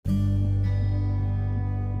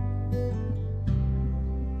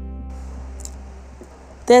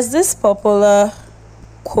There's this popular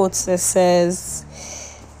quote that says,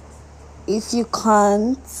 if you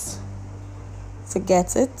can't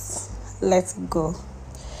forget it, let it go.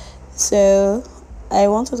 So, I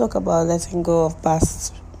want to talk about letting go of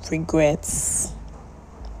past regrets.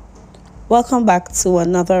 Welcome back to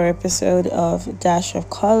another episode of Dash of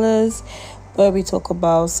Colors, where we talk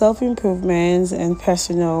about self-improvement and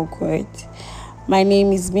personal growth. My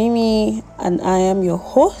name is Mimi, and I am your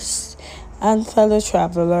host and fellow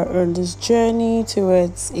traveler on this journey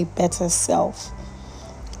towards a better self.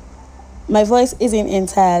 My voice isn't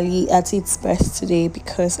entirely at its best today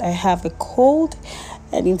because I have a cold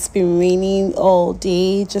and it's been raining all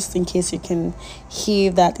day, just in case you can hear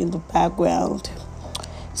that in the background.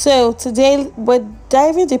 So, today we're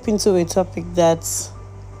diving deep into a topic that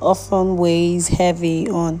often weighs heavy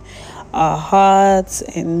on our hearts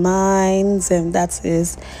and minds, and that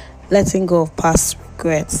is letting go of past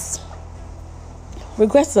regrets.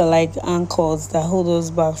 Regrets are like anchors that hold us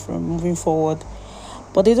back from moving forward,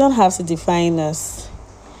 but they don't have to define us.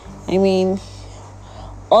 I mean,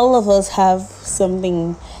 all of us have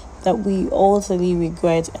something that we utterly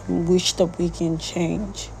regret and wish that we can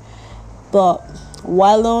change. But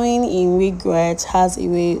wallowing in regret has a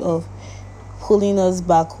way of pulling us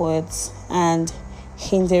backwards and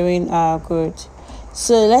hindering our growth.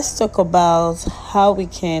 So let's talk about how we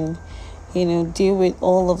can, deal with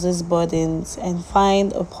all of these burdens and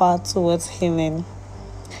find a path towards healing.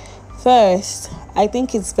 First, I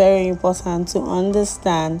think it's very important to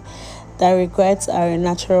understand that regrets are a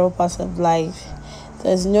natural part of life.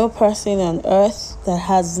 There's no person on earth that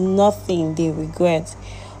has nothing they regret.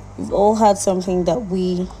 We've all had something that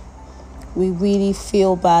we really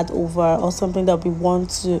feel bad over, or something that we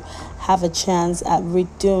want to have a chance at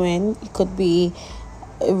redoing. It could be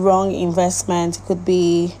a wrong investment, it could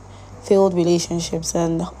be failed relationships,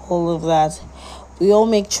 and all of that. We all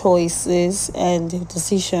make choices and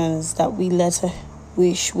decisions that we later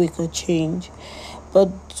wish we could change. But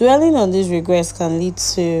dwelling on these regrets can lead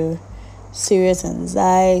to serious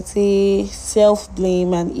anxiety, self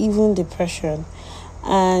blame, and even depression.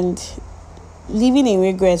 And living in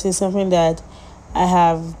regret is something that I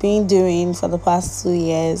have been doing for the past 2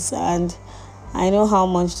 years, and I know how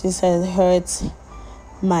much this has hurt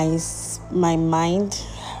my mind,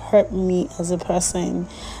 hurt me as a person,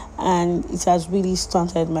 and it has really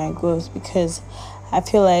stunted my growth because I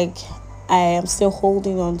feel like I am still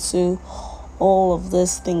holding on to all of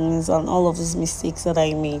these things and all of these mistakes that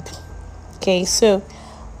I made. Okay, so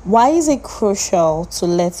why is it crucial to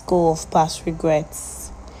let go of past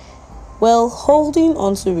regrets? Well, holding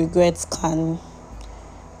on to regrets can,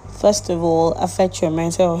 first of all, affect your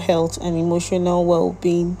mental health and emotional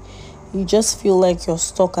well-being. You just feel like you're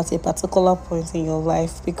stuck at a particular point in your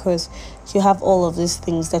life because you have all of these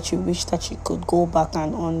things that you wish that you could go back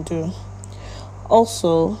and undo.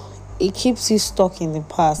 Also, it keeps you stuck in the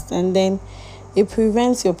past, and then it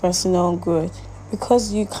prevents your personal growth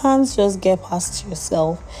because you can't just get past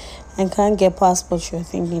yourself and can't get past what you're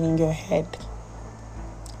thinking in your head.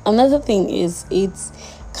 Another thing is it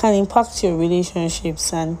can impact your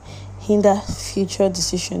relationships and hinder future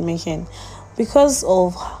decision making because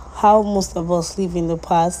of how most of us live in the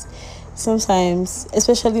past. Sometimes,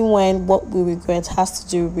 especially when what we regret has to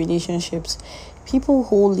do with relationships, people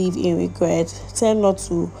who live in regret tend not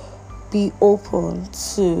to be open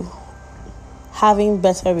to having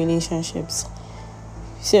better relationships.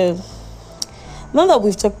 So, now that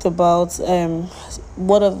we've talked about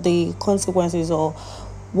what are the consequences or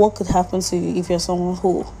what could happen to you if you're someone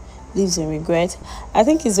who lives in regret, I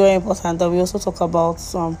think it's very important that we also talk about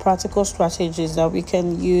some practical strategies that we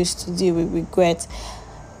can use to deal with regret.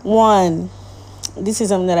 One, this is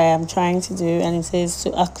something that I am trying to do, and it is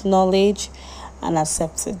to acknowledge and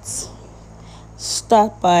accept it.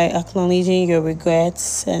 Start by acknowledging your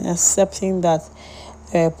regrets and accepting that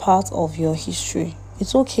they're a part of your history.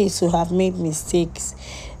 It's okay to have made mistakes.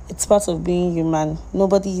 It's part of being human.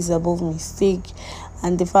 Nobody is above mistake.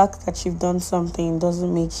 And the fact that you've done something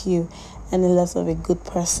doesn't make you any less of a good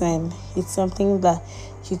person. It's something that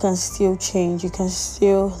you can still change. You can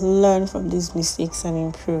still learn from these mistakes and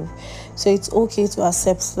improve. So it's okay to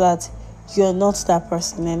accept that you're not that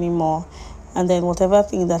person anymore. And then whatever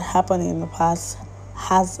thing that happened in the past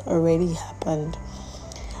has already happened.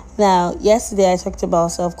 Now, yesterday I talked about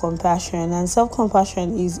self-compassion, and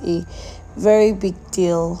self-compassion is a very big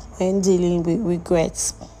deal when dealing with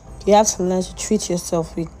regrets. You have to learn to treat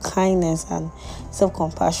yourself with kindness and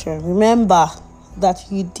self-compassion. Remember that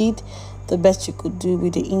you did the best you could do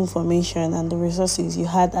with the information and the resources you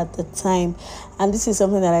had at the time. And this is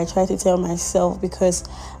something that I try to tell myself, because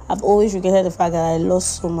I've always regretted the fact that I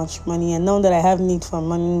lost so much money, and now that I have need for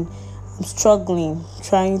money, I'm struggling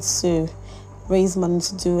trying to raise money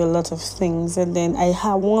to do a lot of things. And then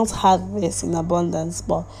once had this in abundance,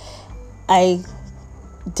 but I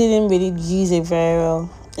didn't really use it very well,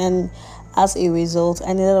 and as a result,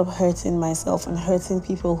 I ended up hurting myself and hurting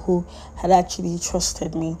people who had actually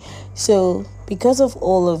trusted me. So because of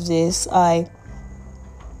all of this, I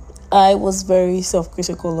was very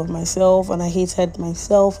self-critical of myself, and I hated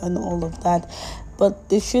myself and all of that. But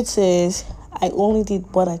the truth is, I only did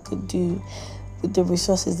what I could do with the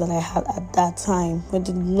resources that I had at that time, with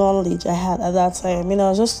the knowledge I had at that time. I mean, I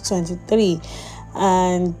was just 23,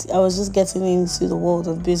 and I was just getting into the world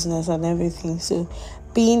of business and everything. So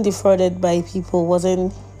being defrauded by people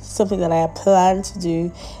wasn't something that I had planned to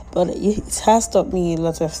do, but it has taught me a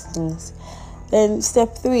lot of things. Then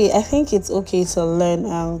step 3, I think it's okay to learn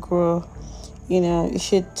and grow. You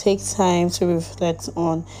should take time to reflect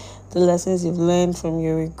on the lessons you've learned from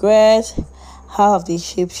your regret. How have they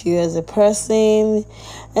shaped you as a person?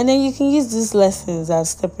 And then you can use these lessons as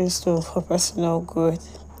stepping stones for personal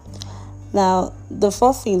growth. Now, the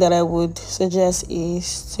 4th thing that I would suggest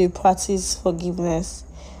is to practice forgiveness.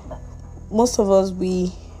 Most of us,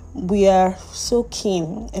 we are so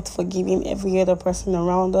keen at forgiving every other person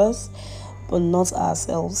around us, but not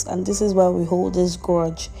ourselves. And this is why we hold this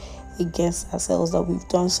grudge against ourselves, that we've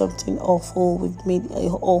done something awful, we've made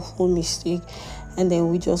an awful mistake, and then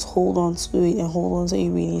we just hold on to it and hold on to it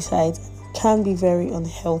really tight. It can be very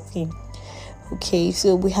unhealthy. Okay,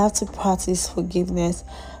 so we have to practice forgiveness.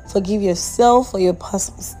 Forgive yourself for your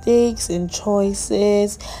past mistakes and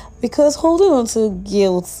choices, because holding on to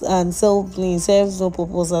guilt and self-blame serves no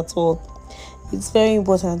purpose at all. It's very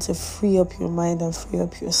important to free up your mind and free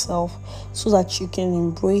up yourself so that you can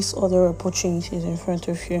embrace other opportunities in front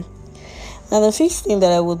of you. Now, the 5th thing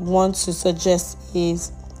that I would want to suggest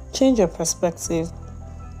is change your perspective.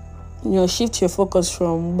 Shift your focus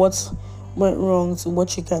from what went wrong to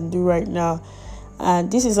what you can do right now.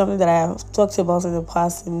 And this is something that I have talked about in the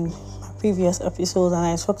past in my previous episodes, and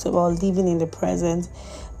I talked about living in the present,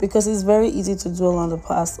 because it's very easy to dwell on the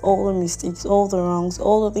past, all the mistakes, all the wrongs,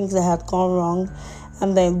 all the things that had gone wrong,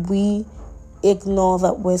 and then we ignore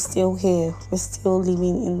that we're still here, we're still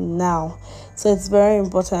living in now. So it's very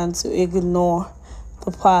important to ignore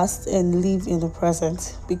the past and live in the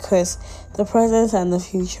present, because the present and the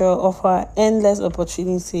future offer endless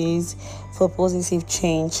opportunities for positive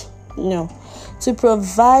change. To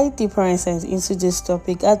provide deeper insight into this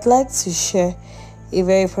topic, I'd like to share a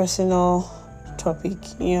very personal topic,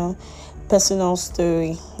 personal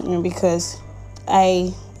story, because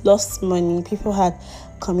I lost money. People had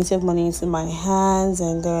committed money into my hands,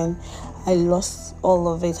 and then I lost all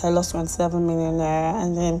of it. I lost 1.7 million naira,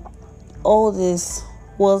 and then all this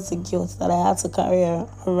was the guilt that I had to carry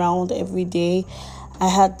around every day. I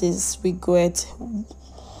had this regret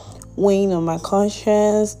weighing on my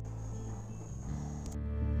conscience.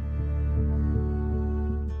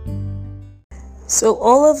 So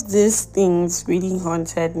all of these things really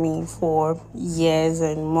haunted me for years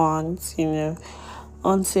and months,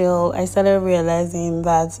 until I started realizing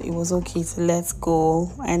that it was okay to let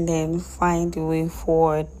go and then find a way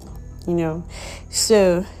forward,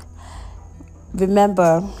 So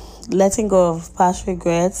remember, letting go of past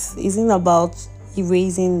regrets isn't about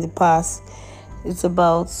erasing the past. It's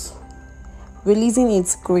about releasing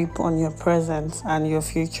its grip on your present and your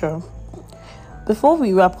future. Before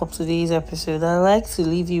we wrap up today's episode, I'd like to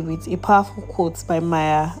leave you with a powerful quote by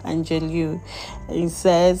Maya Angelou. It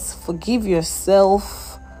says, "Forgive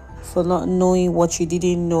yourself for not knowing what you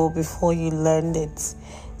didn't know before you learned it."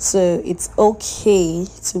 So it's okay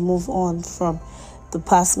to move on from the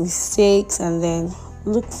past mistakes and then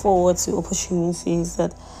look forward to opportunities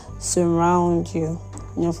that surround you.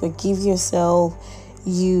 Forgive yourself.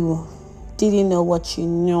 You didn't know what you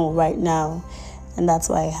know right now, and that's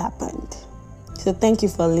why it happened. So thank you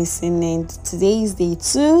for listening. Today is day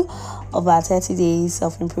 2 of our 30 days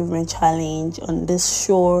self-improvement challenge on this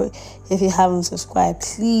show. If you haven't subscribed,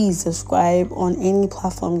 please subscribe on any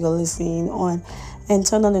platform you're listening on and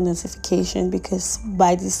turn on the notification, because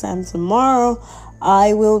by this time tomorrow,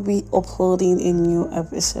 I will be uploading a new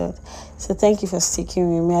episode. So thank you for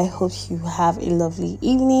sticking with me. I hope you have a lovely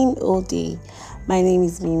evening or day. My name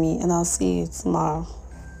is Mimi, and I'll see you tomorrow.